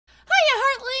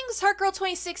Logs,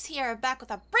 Heartgirl26 here, back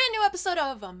with a brand new episode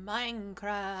of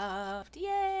Minecraft.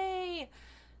 Yay!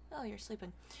 Oh, you're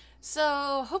sleeping.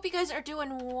 So, hope you guys are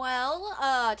doing well.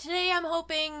 Today I'm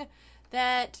hoping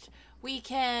that we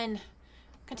can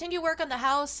continue work on the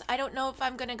house. I don't know if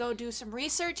I'm gonna go do some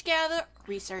resource gathering,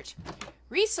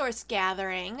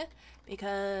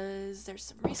 because there's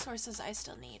some resources I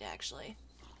still need, actually.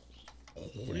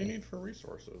 What do you need for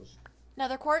resources?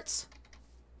 Nether quartz?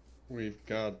 We've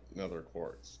got nether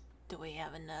quartz. Do we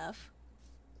have enough?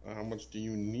 How much do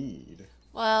you need?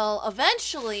 Well,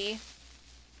 eventually,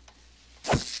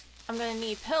 I'm gonna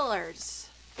need pillars.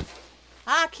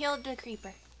 I killed the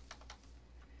creeper.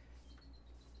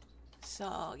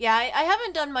 So, yeah, I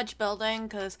haven't done much building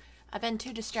because I've been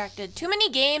too distracted. Too many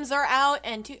games are out,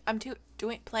 and I'm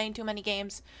playing too many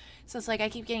games. So it's like I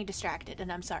keep getting distracted,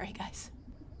 and I'm sorry, guys.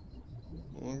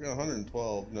 Well, I've got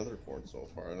 112 nether quartz so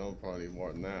far. I know I'll probably need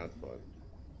more than that, but...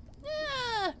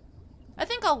 Yeah, I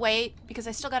think I'll wait, because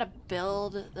I still gotta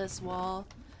build this wall.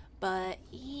 But,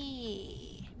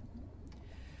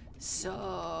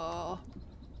 so...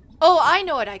 Oh, I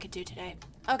know what I could do today.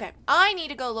 Okay, I need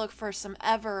to go look for some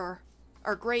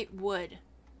great wood.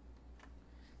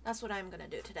 That's what I'm gonna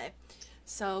do today.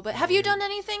 So, but have you done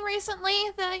anything recently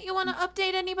that you want to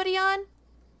update anybody on?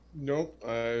 Nope,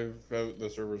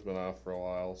 the server's been off for a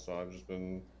while, so I've just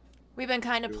been... We've been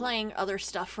kind of playing other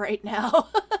stuff right now.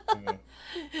 Yeah.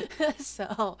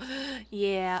 So,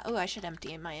 yeah. Oh, I should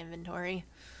empty my inventory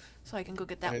so I can go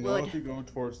get that wood. I know if you go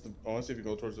towards the... Honestly, if you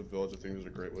go towards the village, I think there's a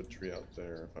great wood tree out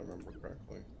there, if I remember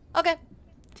correctly. Okay.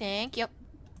 Thank you.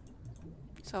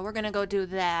 So we're gonna go do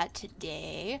that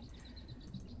today.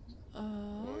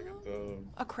 Well, I got the...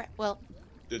 Oh, crap. Well...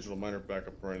 digital miner back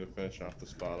up ready to finish off the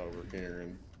spot over here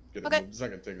and get it Okay. moved. It's not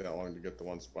going to take that long to get the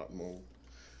one spot moved.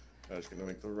 I'm just going to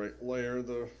make the right layer,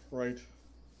 the right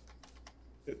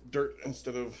dirt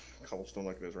instead of cobblestone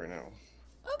like it is right now.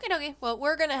 Okay, dokie. Well,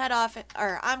 we're gonna head off,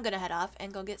 or I'm gonna head off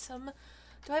and go get some...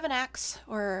 Do I have an axe?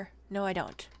 Or... No, I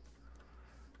don't.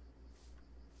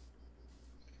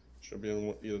 Should be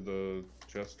in either the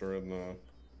chest or in the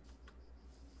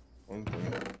one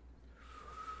thing.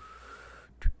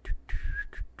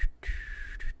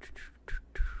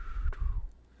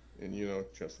 And you know,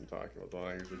 chest I'm talking about. Don't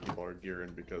I usually keep all our gear in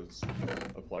because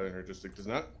applied energistic does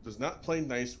not play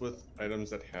nice with items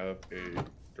that have a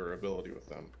durability with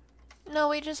them. No,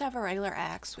 we just have a regular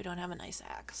axe. We don't have a nice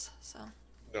axe, so...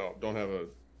 No, don't have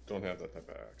that type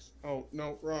of axe. Oh,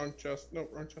 no, wrong chest. No,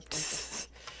 wrong chest, wrong chest.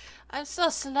 I'm so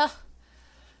slow.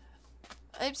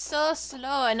 I'm so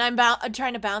slow, and I'm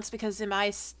trying to bounce because in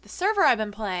the server I've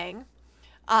been playing,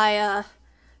 I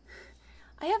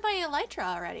have my elytra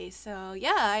already, so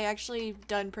yeah, I actually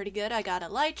done pretty good. I got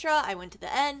elytra, I went to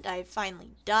the end, I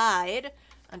finally died,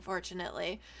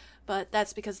 unfortunately, but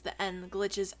that's because the end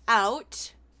glitches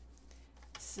out.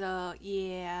 So,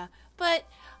 yeah, but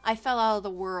I fell out of the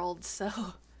world,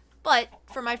 so, but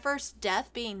for my first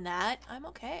death being that, I'm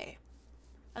okay.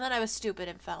 And then I was stupid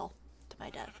and fell to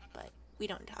my death, but we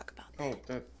don't talk about that. Oh,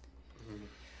 that...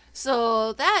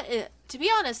 So, to be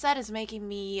honest, that is making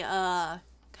me,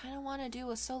 kind of want to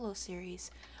do a solo series.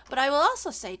 But I will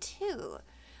also say, too,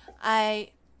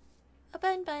 I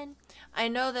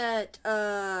know that,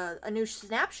 a new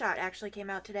snapshot actually came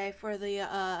out today for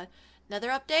the, Nether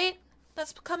update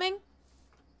that's coming.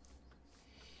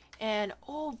 And,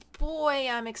 oh boy,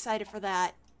 I'm excited for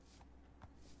that.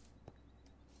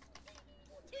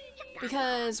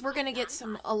 Because we're gonna get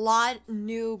a lot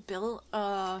new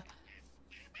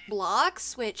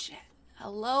blocks, which,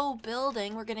 hello,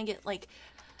 building. We're gonna get, like,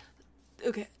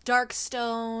 okay, dark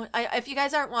stone. If you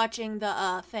guys aren't watching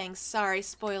the, things, sorry,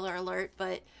 spoiler alert,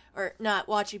 or not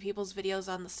watching people's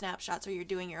videos on the snapshots, or you're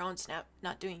doing your own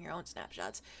not doing your own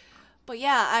snapshots. But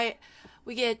yeah,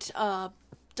 we get,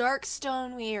 dark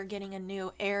stone. We are getting a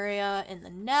new area in the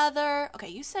nether. Okay,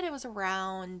 you said it was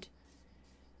around...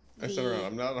 I said around.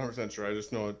 I'm not 100% sure. I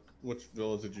just know which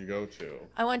village did you go to.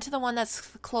 I went to the one that's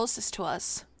closest to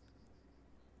us.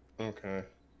 Okay.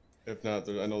 If not,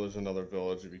 I know there's another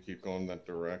village if you keep going that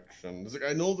direction. Like,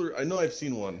 I know I've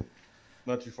seen one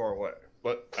not too far away,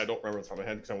 but I don't remember the top of my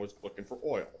head because I was looking for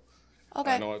oil.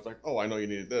 Okay. I know it's like, oh, I know you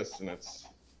needed this, and it's...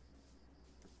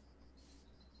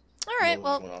 Alright,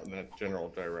 well... went out in that general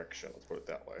direction, let's put it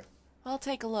that way. I'll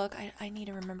take a look. I need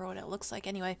to remember what it looks like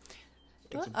anyway.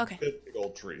 It's a Okay. big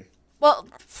old tree. Well...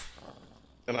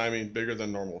 And I mean bigger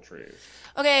than normal trees.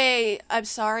 Okay, I'm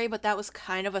sorry, but that was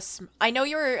kind of a... I know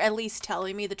you were at least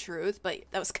telling me the truth, but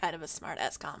that was kind of a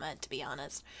smart-ass comment, to be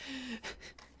honest.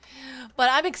 But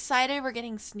I'm excited. We're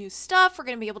getting new stuff. We're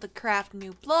going to be able to craft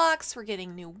new blocks. We're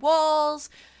getting new walls.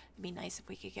 It'd be nice if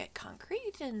we could get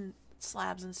concrete and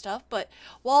slabs and stuff, but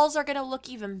walls are gonna look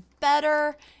even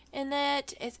better in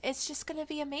it. It's just gonna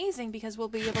be amazing because we'll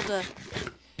be able to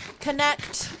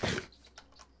connect,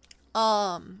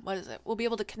 what is it? We'll be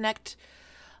able to connect,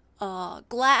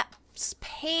 glass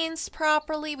panes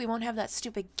properly. We won't have that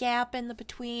stupid gap in the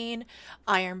between.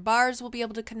 Iron bars will be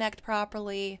able to connect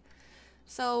properly.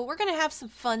 So we're gonna have some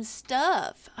fun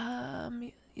stuff.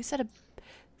 You said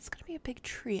it's gonna be a big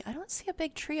tree. I don't see a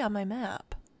big tree on my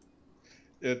map.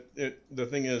 The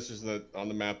thing is that on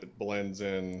the map it blends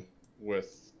in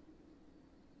with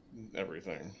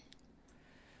everything.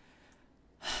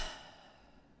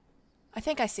 I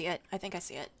think I see it.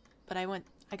 But I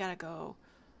gotta go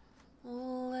a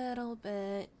little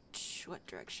bit. What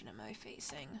direction am I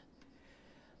facing?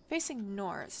 Facing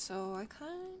north, so I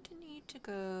kinda need to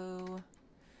go.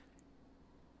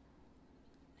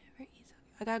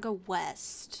 I gotta go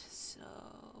west. So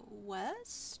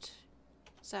west?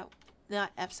 Is that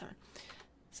not F7?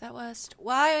 Is that west?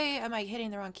 Why am I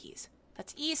hitting the wrong keys?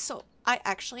 That's east, so I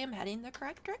actually am heading the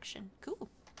correct direction. Cool.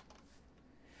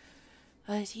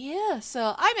 But yeah,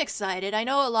 so I'm excited. I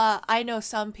know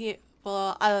some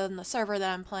people on the server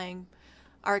that I'm playing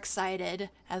are excited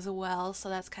as well, so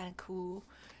that's kind of cool.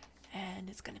 And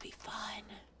it's gonna be fun.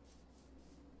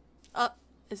 Oh,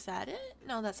 is that it?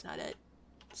 No, that's not it.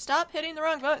 Stop hitting the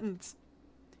wrong buttons.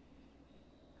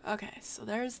 Okay, so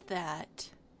there's that.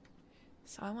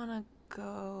 So I want to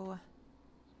go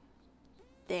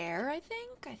there, I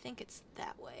think. I think it's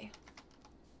that way.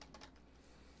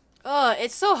 Oh,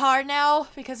 it's so hard now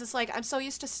because it's like I'm so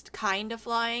used to kind of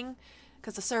flying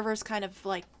because the server's kind of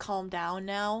like calmed down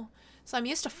now. So I'm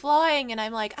used to flying and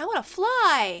I'm like, I want to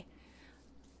fly.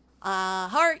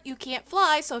 Heart, you can't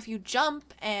fly, so if you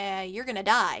jump, you're gonna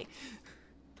die.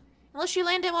 Unless you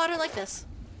land in water like this.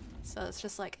 So it's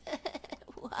just like,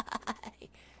 why?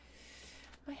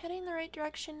 Am I heading the right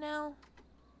direction now?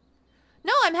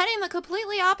 No, I'm heading the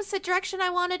completely opposite direction I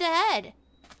wanted to head.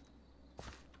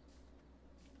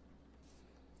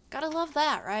 Gotta love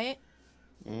that, right?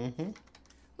 Mm-hmm.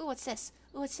 Ooh, what's this?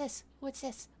 Ooh, what's this? What's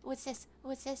this? What's this?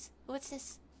 What's this? What's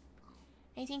this?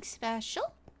 Anything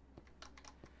special?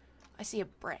 I see a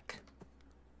brick.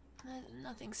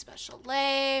 Nothing special.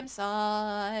 Lame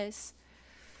sauce.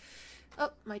 Oh,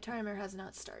 my timer has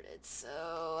not started,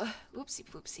 so... Oopsie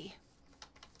poopsie.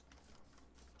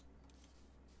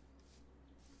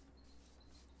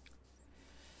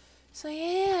 So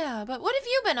yeah, but what have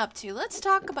you been up to? Let's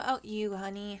talk about you,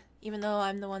 honey. Even though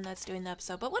I'm the one that's doing the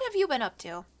episode. But what have you been up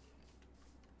to?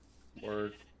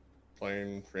 We're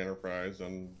playing Free Enterprise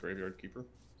and Graveyard Keeper.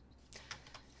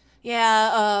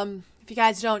 Yeah, if you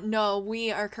guys don't know,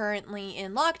 we are currently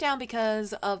in lockdown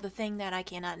because of the thing that I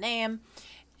cannot name.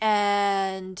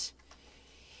 And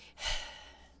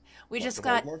we What, just the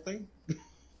got... Voldemort thing?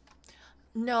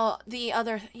 No, the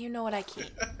other... You know what I can't...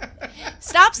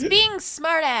 Stop being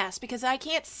smartass, because I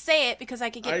can't say it because I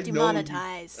could get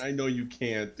demonetized. I know you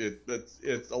can't.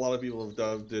 It's a lot of people have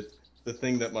dubbed it the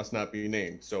thing that must not be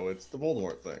named, so it's the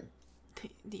Voldemort thing.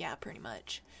 Yeah, pretty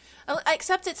much.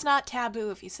 Except it's not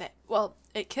taboo if you say it. Well,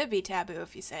 it could be taboo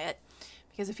if you say it.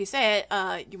 Because if you say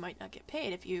it, you might not get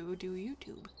paid if you do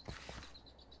YouTube.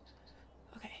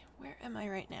 Okay, where am I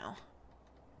right now?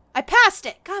 I passed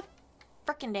it! God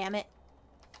frickin' damn it.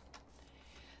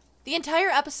 The entire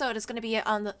episode is going to be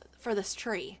for this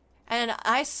tree. And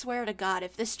I swear to God,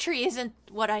 if this tree isn't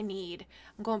what I need,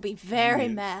 I'm going to be very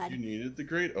mad. You needed the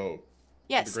great oak.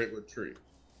 Yes. The great wood tree.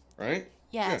 Right?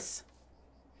 Yes. Yeah.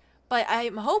 But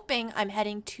I'm hoping I'm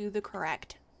heading to the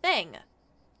correct thing.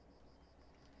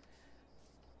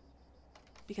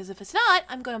 Because if it's not,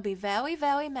 I'm going to be very,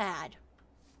 very mad.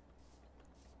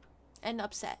 And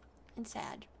upset. And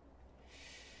sad.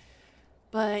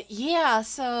 But yeah,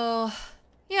 so...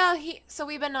 Yeah, so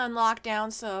we've been on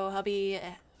lockdown, so hubby,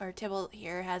 or Tybalt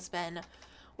here, has been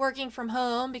working from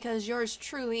home because yours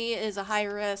truly is a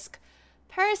high-risk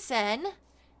person.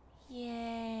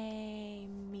 Yay,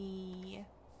 me.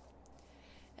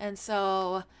 And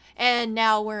so, and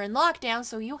now we're in lockdown,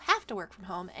 so you have to work from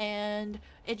home, and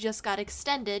it just got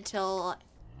extended till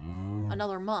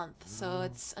another month, so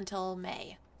it's until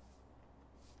May.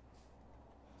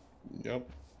 Yep.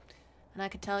 And I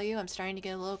can tell you, I'm starting to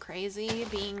get a little crazy.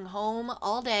 Being home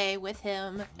all day with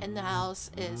him in the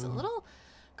house is a little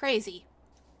crazy.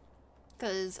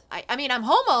 Because, I mean, I'm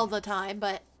home all the time,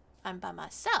 but I'm by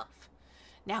myself.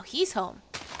 Now he's home.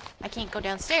 I can't go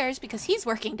downstairs because he's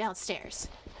working downstairs.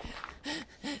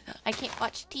 I can't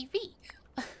watch TV.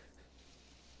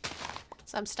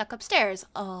 So I'm stuck upstairs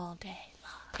all day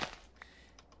long.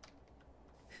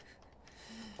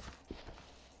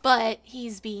 But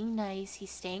he's being nice. He's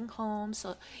staying home.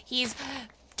 So he's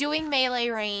doing melee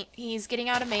range. He's getting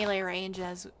out of melee range,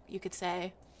 as you could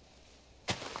say.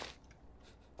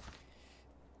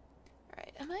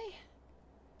 Alright, am I?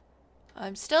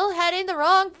 I'm still heading the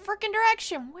wrong freaking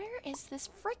direction. Where is this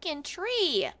freaking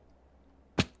tree?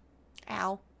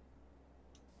 Ow.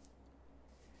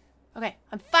 Okay,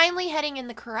 I'm finally heading in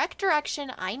the correct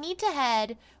direction. I need to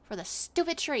head for the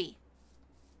stupid tree.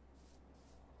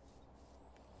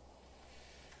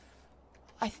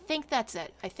 I think that's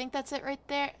it. I think that's it right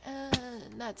there.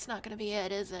 That's not gonna be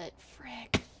it, is it?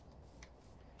 Frick.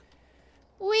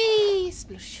 Whee!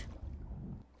 Sploosh.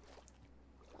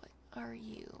 What are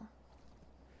you?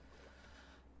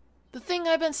 The thing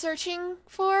I've been searching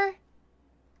for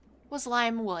was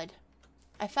lime wood.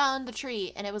 I found the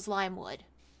tree, and it was lime wood.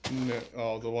 No,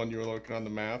 oh, the one you were looking on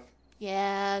the map?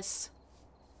 Yes.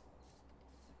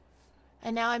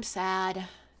 And now I'm sad.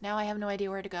 Now I have no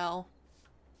idea where to go.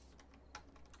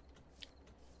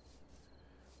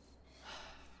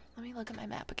 Let me look at my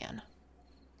map again.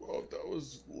 Well, that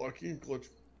was lucky. Glitch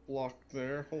blocked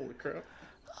there. Holy crap.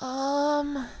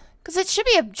 Because it should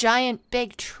be a giant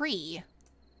big tree.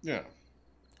 Yeah.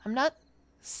 I'm not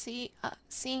seeing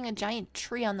a giant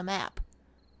tree on the map.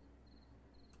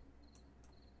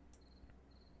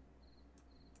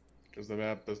 Because the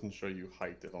map doesn't show you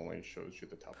height, it only shows you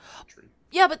the top of the tree.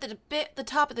 Yeah, but the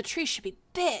top of the tree should be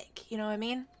big. You know what I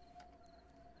mean?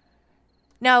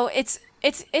 No, it's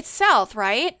south,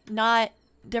 right? Not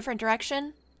different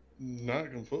direction?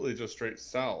 Not completely just straight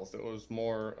south. It was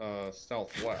more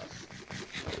southwest.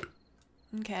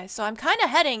 Okay, so I'm kind of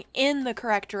heading in the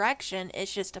correct direction.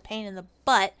 It's just a pain in the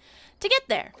butt to get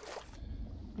there.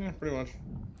 Yeah, pretty much.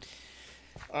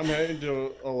 I'm heading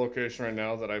to a location right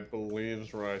now that I believe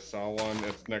is where I saw one.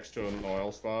 It's next to an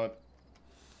oil spot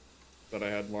that I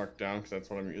had marked down because that's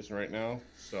what I'm using right now.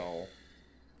 So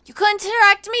you couldn't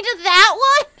direct me to that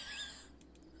one?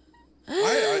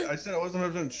 I said I wasn't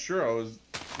 100% sure. I was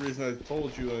the reason I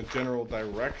told you in a general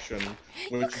direction,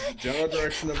 which is the general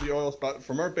direction of the oil spot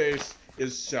from our base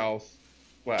is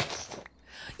southwest.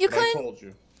 You I told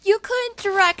you. You couldn't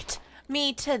direct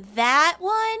me to that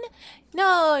one?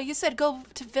 No, you said go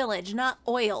to village, not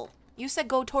oil. You said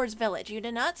go towards village. You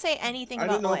did not say anything about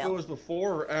oil. I didn't know if it was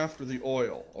before or after the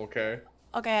oil, okay?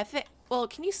 Okay, I think... Well,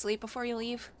 can you sleep before you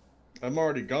leave? I'm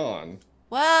already gone.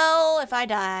 Well, if I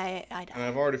die, I die. And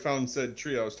I've already found said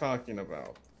tree I was talking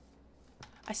about.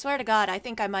 I swear to God, I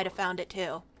think I might have found it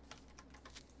too.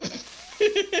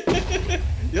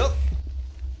 Yep.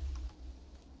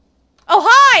 Oh,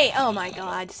 hi! Oh my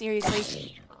God,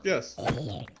 seriously? Yes.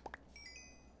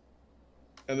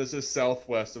 And this is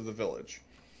southwest of the village.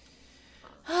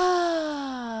 What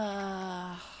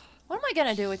am I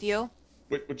gonna do with you?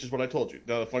 Which is what I told you.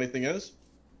 Now, the funny thing is,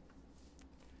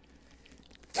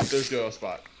 there's the oil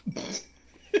spot.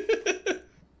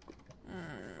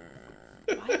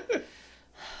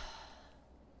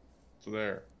 So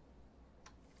there.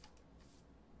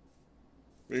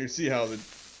 But you can see how the...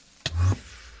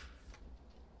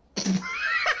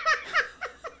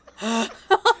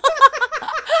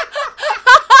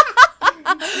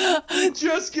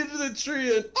 Just get to the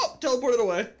tree and teleported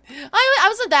away. I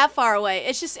wasn't that far away.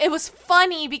 It's just it was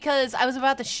funny because I was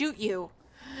about to shoot you,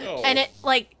 and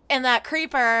and that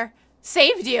creeper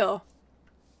saved you.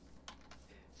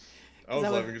 I was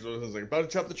laughing because I was like about to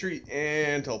chop the tree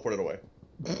and teleported away.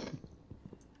 And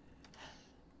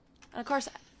of course,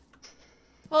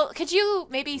 well, could you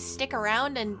maybe stick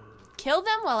around and kill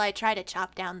them while I try to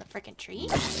chop down the frickin' tree?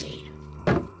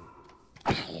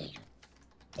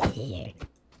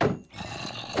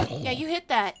 Yeah, you hit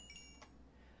that.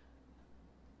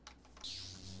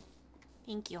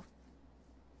 Thank you.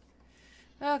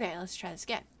 Okay, let's try this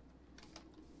again.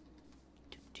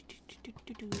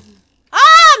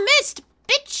 Ah, missed,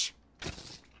 bitch!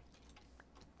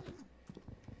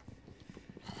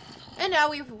 And now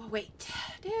we wait.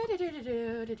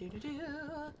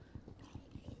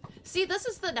 See, this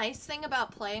is the nice thing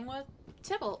about playing with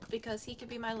Tybalt, because he could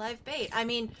be my live bait. I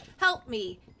mean, help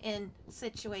me in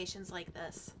situations like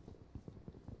this.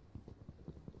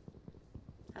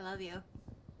 I love you.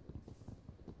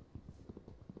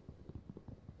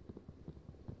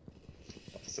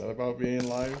 Is that about being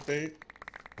live bait?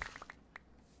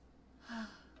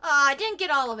 I didn't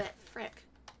get all of it. Frick.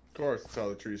 Of course, that's how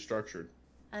the tree's structured.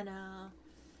 I know.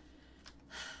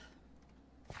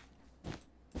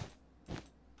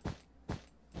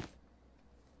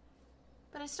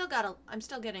 But I'm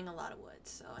still getting a lot of wood,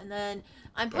 so, and then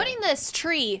I'm putting this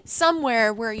tree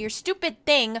somewhere where your stupid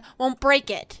thing won't break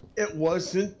it. It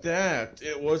wasn't that.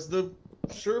 It was the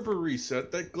server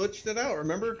reset that glitched it out,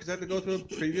 remember? Because I had to go through a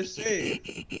previous save.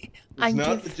 It's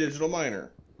not the digital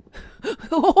miner.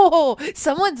 Oh,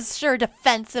 someone's sure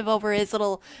defensive over his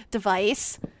little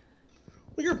device.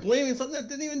 Well, you're blaming something that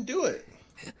didn't even do it.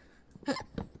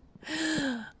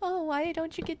 Oh, why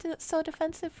don't you get so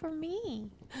defensive for me?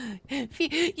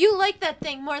 You like that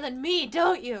thing more than me,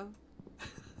 don't you?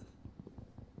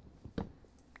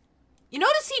 You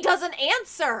notice he doesn't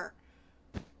answer.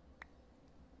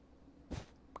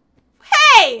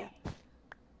 Hey!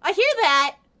 I hear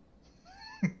that.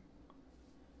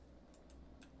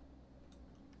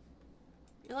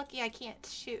 You're lucky I can't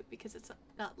shoot because it's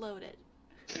not loaded.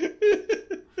 You're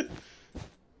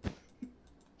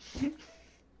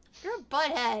a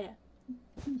butthead.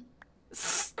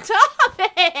 Stop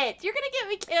it! You're gonna get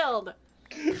me killed.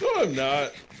 No, I'm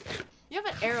not. You have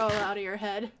an arrow out of your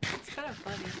head. It's kind of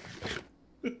funny.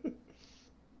 You're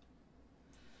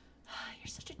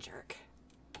such a jerk.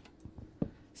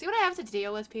 See what I have to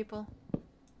deal with, people?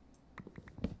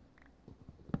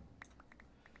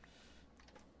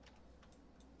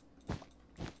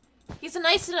 He's a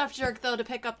nice enough jerk, though, to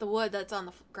pick up the wood that's on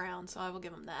the ground, so I will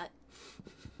give him that.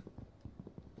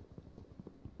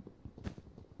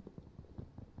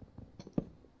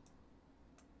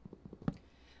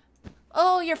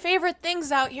 Oh, your favorite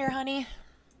thing's out here, honey.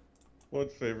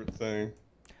 What favorite thing?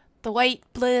 The white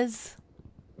blizz.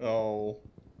 Oh.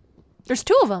 There's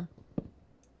 2 of them.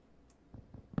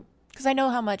 Because I know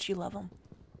how much you love them.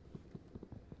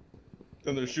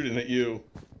 And they're shooting at you.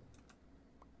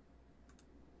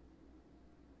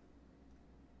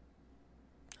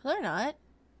 They're not.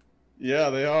 Yeah,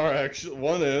 they are actually.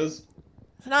 One is.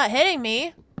 It's not hitting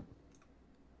me.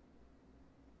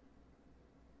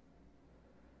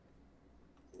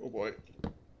 Oh boy.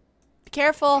 Be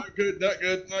careful. Not good, not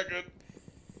good, not good.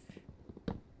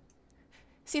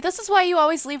 See, this is why you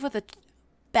always leave with a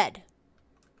bed.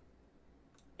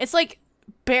 It's like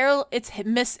barrel. It's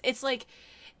like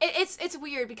it's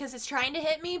weird because it's trying to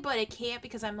hit me, but it can't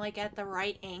because I'm like at the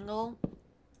right angle.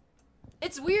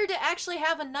 It's weird to actually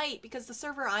have a night because the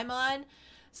server I'm on,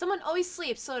 someone always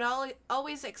sleeps, so it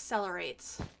always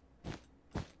accelerates.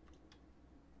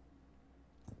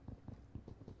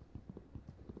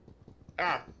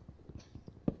 Ah.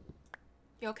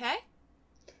 You okay?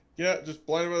 Yeah, just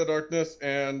blinded by the darkness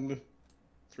and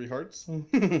 3 hearts.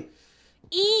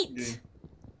 Eat!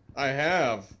 I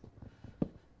have.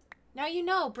 Now you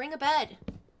know, bring a bed.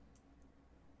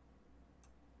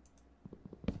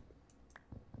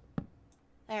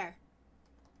 There.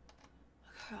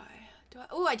 Okay.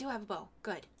 Oh, I do have a bow.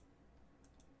 Good.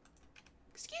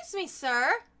 Excuse me,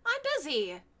 sir. I'm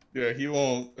busy. Yeah, he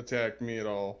won't attack me at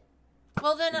all.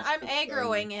 Well, then I'm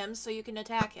aggroing him so you can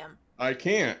attack him. I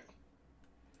can't.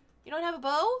 You don't have a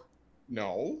bow?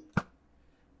 No.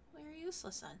 Well, you're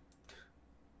useless then.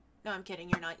 No, I'm kidding.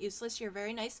 You're not useless. You're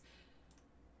very nice.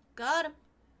 Got him.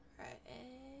 Alright.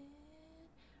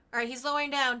 Alright, he's lowering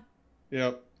down.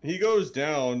 Yep. He goes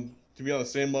down to be on the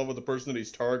same level with the person that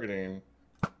he's targeting.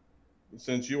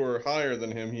 Since you were higher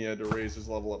than him, he had to raise his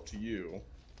level up to you.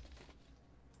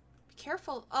 Be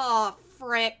careful. Oh,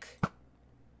 frick.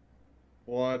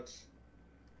 What?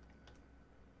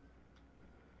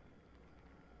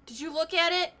 Did you look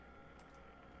at it?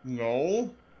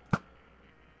 No.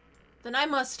 Then I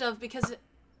must have, because it...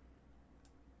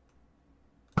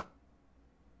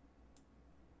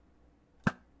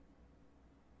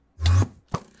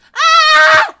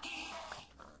 Ah!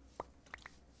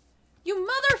 You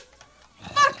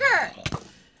motherfucker!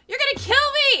 You're gonna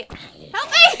kill me!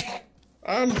 Help me!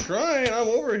 I'm trying. I'm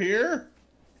over here.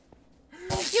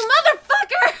 You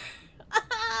motherfucker!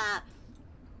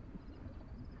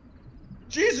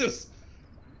 Jesus!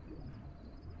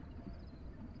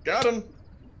 Got him.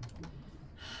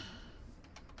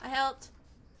 I helped.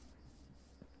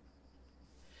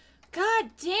 God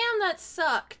damn, that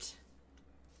sucked.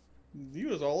 He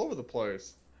was all over the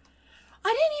place.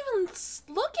 I didn't even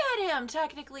look at him,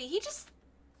 technically. He just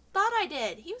thought I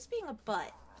did. He was being a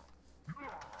butt.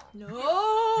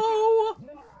 No!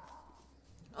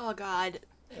 Oh, God.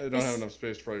 I don't have enough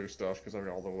space for all your stuff because I've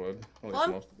got all the wood. At least Well,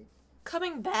 I'm most of it.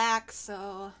 coming back,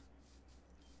 so...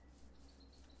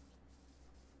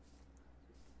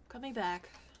 Coming back.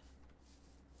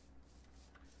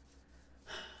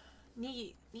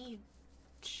 Need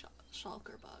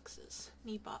shulker boxes.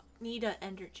 Need a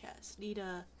ender chest. Need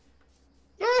a...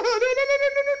 Ah, no, no, no, no,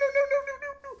 no, no, no, no, no,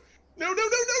 no, no, no, no,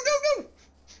 no, no,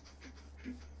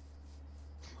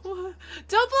 What?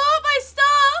 Don't blow up my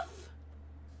stuff!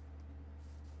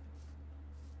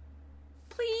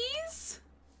 Please?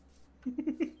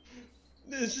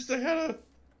 It's just I had a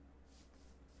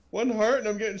 1 heart and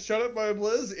I'm getting shot up by a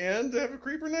blizz and I have a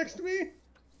creeper next to me.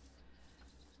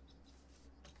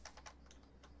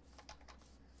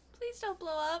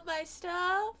 blow up my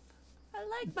stuff. I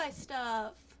like my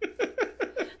stuff.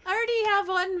 I already have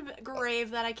one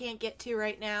grave that I can't get to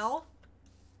right now.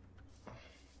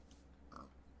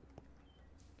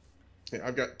 Hey,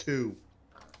 I've got 2.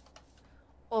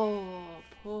 Oh,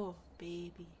 poor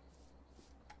baby.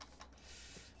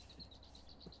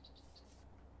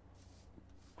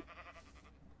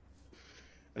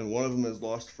 And one of them is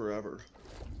lost forever.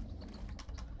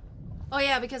 Oh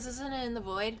yeah, because isn't it in the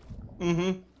void?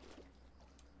 Mm-hmm.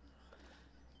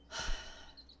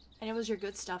 And it was your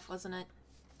good stuff, wasn't it?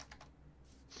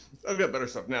 I've got better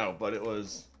stuff now, but it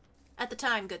was... At the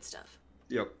time, good stuff.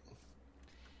 Yep.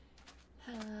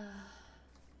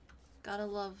 Gotta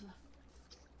love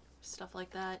stuff like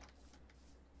that.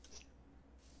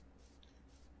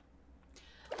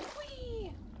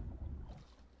 Whee!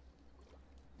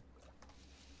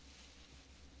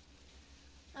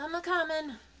 I'm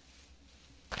a-comin'.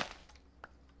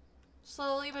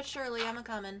 Slowly but surely, I'm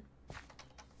a-comin'.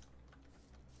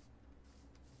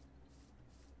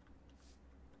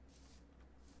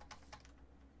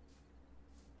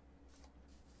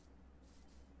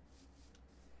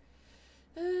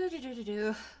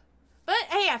 But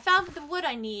hey, I found the wood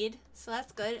I need, so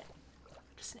that's good.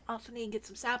 Just also need to get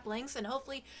some saplings, and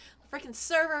hopefully the freaking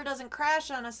server doesn't crash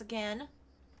on us again.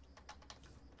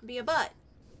 Be a butt.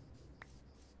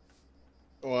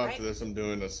 Well, after this, I'm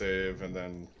doing a save and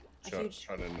then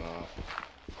shutting off.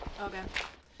 Okay.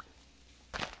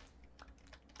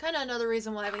 Kind of another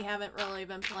reason why we haven't really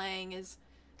been playing is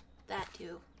that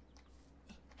too.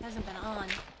 It hasn't been on.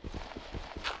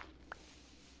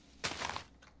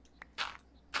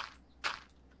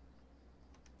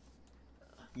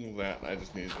 That, I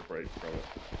just needed a break from it.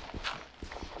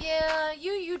 Yeah,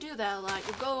 you do that a lot.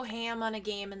 You go ham on a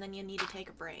game and then you need to take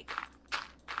a break.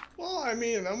 Well, I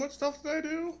mean, how much stuff did I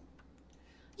do?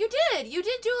 You did! You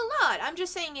did do a lot. I'm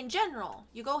just saying in general.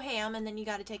 You go ham and then you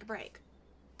gotta take a break.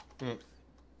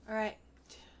 Alright.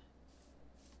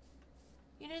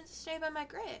 You didn't stay by my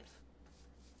grave.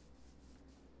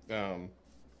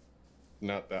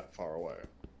 Not that far away.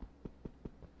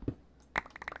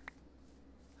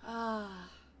 Ah.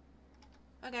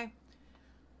 Okay.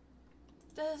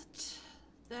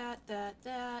 That.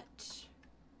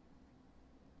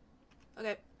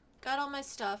 Okay. Got all my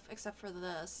stuff except for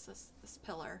this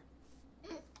pillar.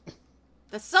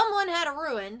 That someone had to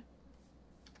ruin.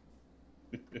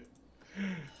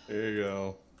 There you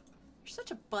go. You're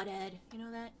such a butthead. You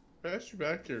know that? Pass you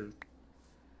back here.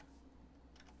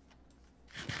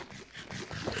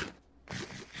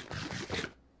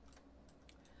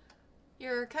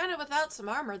 You're kind of without some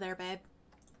armor there, babe.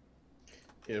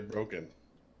 It broken.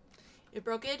 It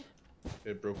broke it?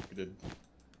 It broke it.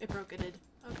 It broke it.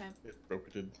 Okay. It broke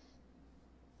it.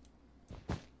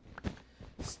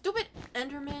 Stupid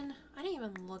Enderman. I didn't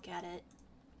even look at it.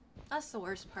 That's the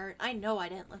worst part. I know I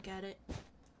didn't look at it.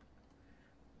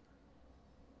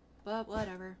 But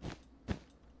whatever.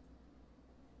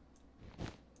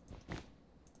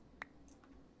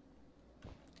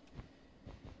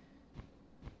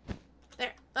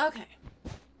 There. Okay.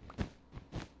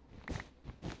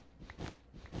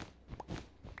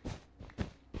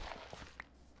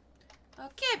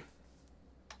 Okay.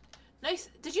 Nice.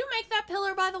 Did you make that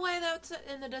pillar, by the way, that's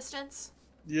in the distance?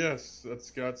 Yes, that's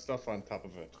got stuff on top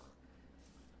of it.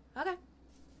 Okay.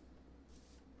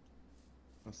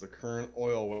 That's the current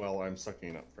oil well I'm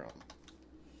sucking up from.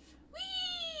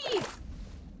 Whee!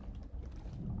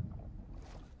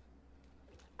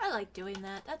 I like doing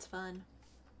that. That's fun.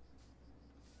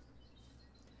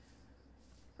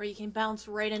 Where you can bounce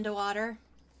right into water.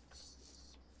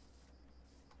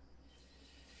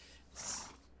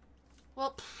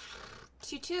 Well,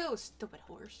 you too, stupid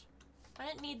horse. I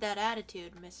didn't need that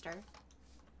attitude, mister.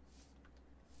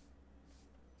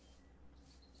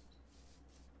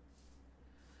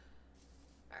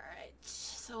 Alright,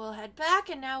 so we'll head back,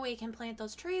 and now we can plant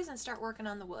those trees and start working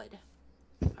on the wood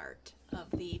part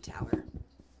of the tower.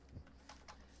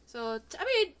 So, I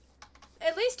mean,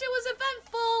 at least it was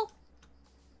eventful.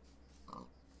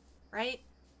 Right?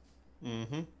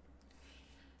 Mm-hmm.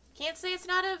 Can't say it's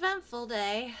not an eventful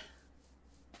day.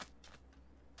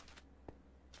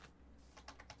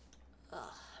 Ugh.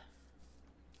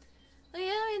 Yeah,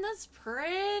 I mean, that's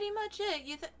pretty much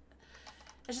it.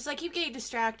 It's just I keep getting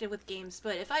distracted with games,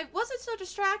 but if I wasn't so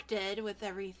distracted with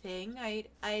everything, I'd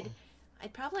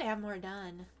probably have more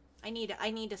done. I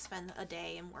need to spend a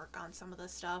day and work on some of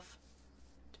this stuff,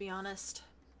 to be honest.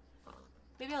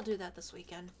 Maybe I'll do that this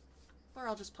weekend. Or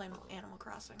I'll just play Animal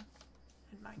Crossing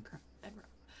and Minecraft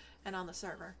and on the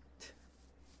server.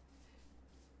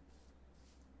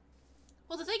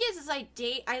 Well, the thing is I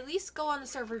at least go on the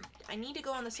server. I need to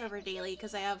go on the server daily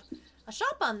because I have a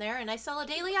shop on there and I sell a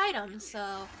daily item.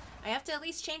 So I have to at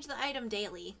least change the item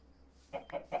daily.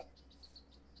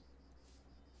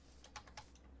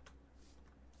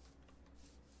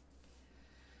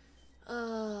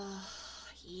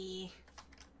 Yeah.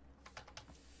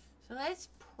 So that's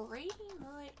pretty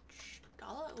much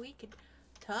all that we could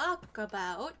talk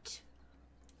about.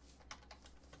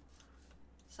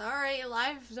 Sorry,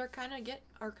 lives are kind of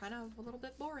a little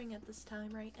bit boring at this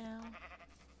time right now.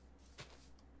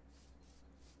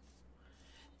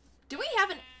 Do we have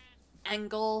an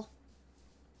angle?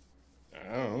 I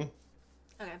don't know.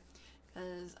 Okay,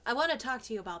 because I want to talk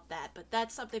to you about that, but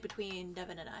that's something between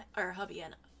Devin and I, or hubby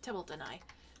and Tybalt and I.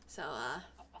 So,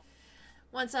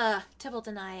 once Tybalt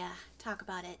and I talk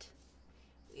about it,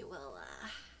 we will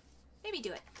maybe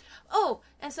do it. Oh,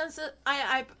 and since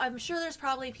I'm sure there's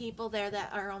probably people there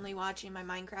that are only watching my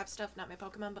Minecraft stuff, not my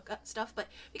Pokemon stuff, but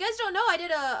if you guys don't know, I did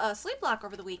a sleep block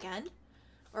over the weekend,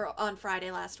 or on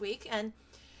Friday last week, and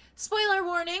spoiler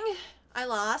warning, I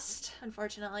lost,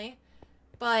 unfortunately,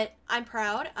 but I'm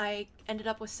proud. I ended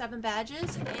up with 7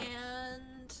 badges,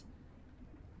 and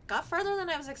got further than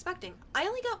I was expecting. I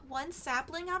only got 1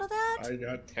 sapling out of that. I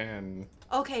got 10.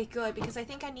 Okay, good, because I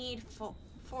think I need 4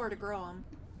 to grow them.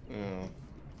 Yeah.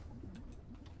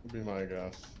 Would be my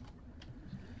guess.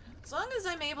 As long as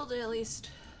I'm able to at least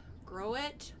grow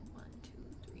it. 1,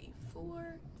 2, 3,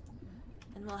 4.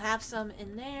 And we'll have some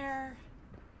in there.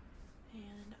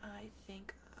 And I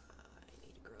think I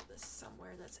need to grow this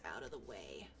somewhere that's out of the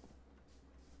way.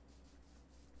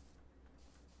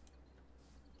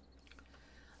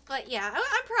 But yeah,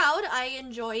 I'm proud. I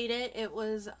enjoyed it. It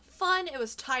was fun. It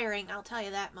was tiring, I'll tell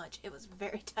you that much. It was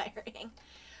very tiring.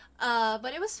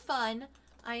 But it was fun.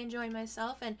 I enjoyed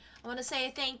myself, and I want to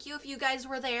say thank you if you guys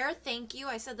were there. Thank you.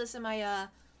 I said this in my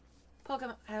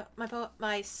Pokemon,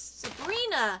 my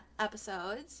Sabrina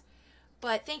episodes,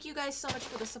 but thank you guys so much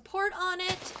for the support on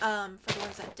it. For the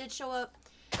ones that did show up.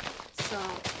 So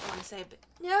I want to say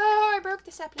no, I broke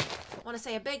the sapling. I want to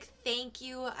say a big thank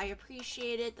you. I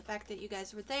appreciate it. The fact that you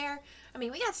guys were there. I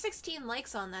mean, we got 16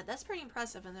 likes on that. That's pretty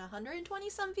impressive, and 120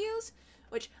 some views.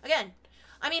 Which again,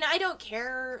 I mean, I don't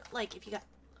care like if you got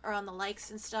are on the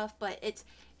likes and stuff, but it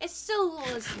still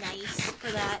was nice for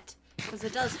that because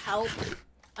it does help.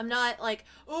 I'm not like,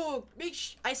 oh,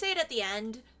 I say it at the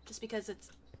end just because it's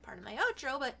part of my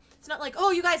outro, but it's not like, oh,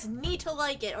 you guys need to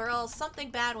like it or else something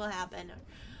bad will happen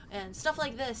and stuff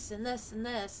like this and this and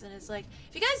this. And it's like,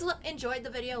 if you guys enjoyed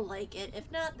the video, like it.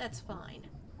 If not, that's fine.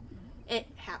 It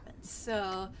happens.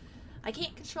 So I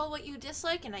can't control what you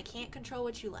dislike and I can't control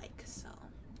what you like. So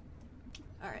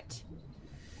all right.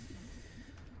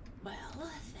 Well,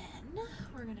 then,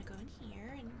 we're gonna go in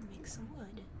here and make some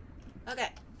wood. Okay.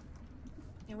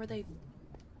 And where they...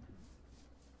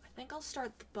 I think I'll start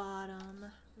at the bottom.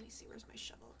 Let me see, where's my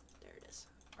shovel? There it is.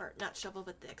 Or, not shovel,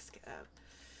 but the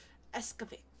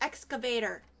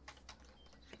excavator.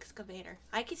 Excavator.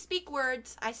 I can speak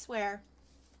words, I swear.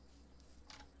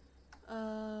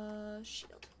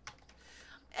 Shield.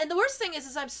 And the worst thing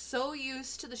is I'm so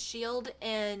used to the shield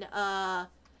and,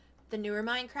 the newer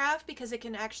Minecraft because it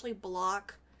can actually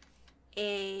block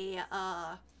a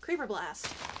creeper blast.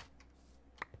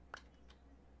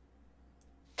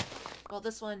 Well,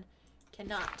 this one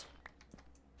cannot.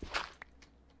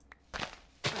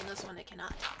 And this one it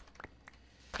cannot.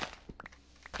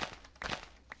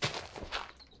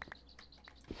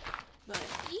 But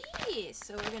yeah,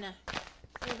 so we're gonna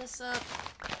clear this up.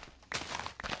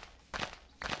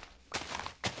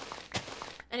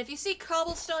 And if you see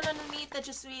cobblestone underneath, that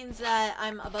just means that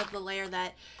I'm above the layer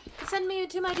that can send me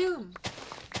to my doom.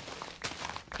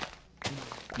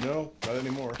 No, not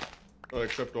anymore. Well,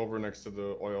 except over next to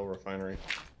the oil refinery.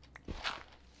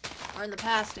 Or in the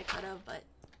past it could have, but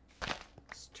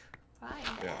let's try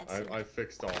that. Yeah, I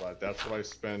fixed all that. That's what I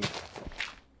spent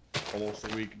almost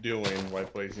a week doing while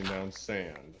placing down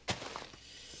sand.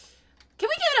 Can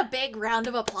we get a big round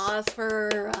of applause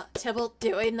for Tybalt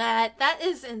doing that? That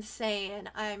is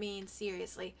insane. I mean,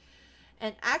 seriously.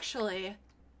 And actually,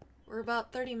 we're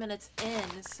about 30 minutes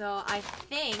in, so I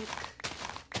think...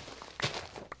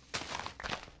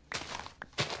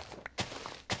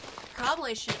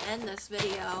 probably should end this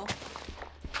video.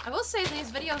 I will say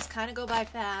these videos kind of go by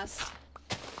fast.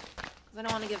 Because I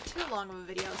don't want to give too long of a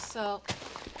video, so...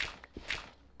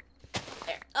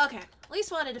 there. Okay. At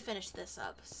least wanted to finish this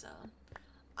up, so...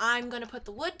 I'm going to put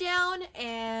the wood down,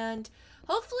 and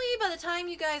hopefully by the time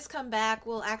you guys come back,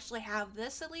 we'll actually have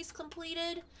this at least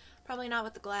completed. Probably not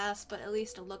with the glass, but at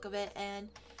least a look of it, and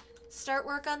start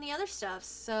work on the other stuff.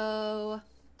 So,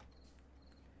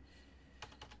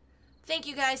 Thank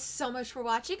you guys so much for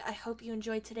watching. I hope you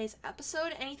enjoyed today's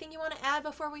episode. Anything you want to add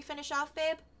before we finish off,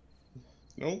 babe?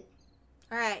 Nope.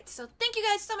 Alright, so thank you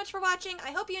guys so much for watching.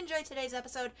 I hope you enjoyed today's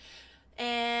episode.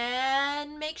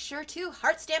 And make sure to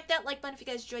heart stamp that like button if you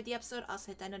guys enjoyed the episode.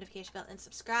 Also hit that notification bell and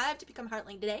subscribe to become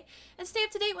Heartling today. And stay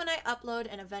up to date when I upload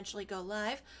and eventually go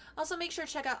live. Also make sure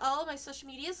to check out all of my social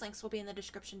medias. Links will be in the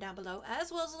description down below.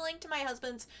 As well as a link to my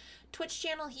husband's Twitch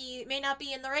channel. He may not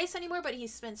be in the race anymore, but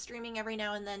he's been streaming every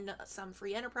now and then some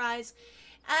free enterprise.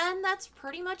 And that's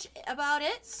pretty much about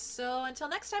it. So until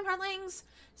next time, Heartlings.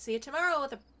 See you tomorrow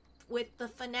with the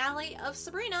finale of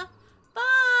Sabrina. Bye!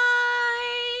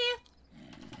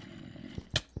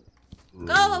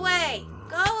 Go away!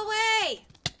 Go away!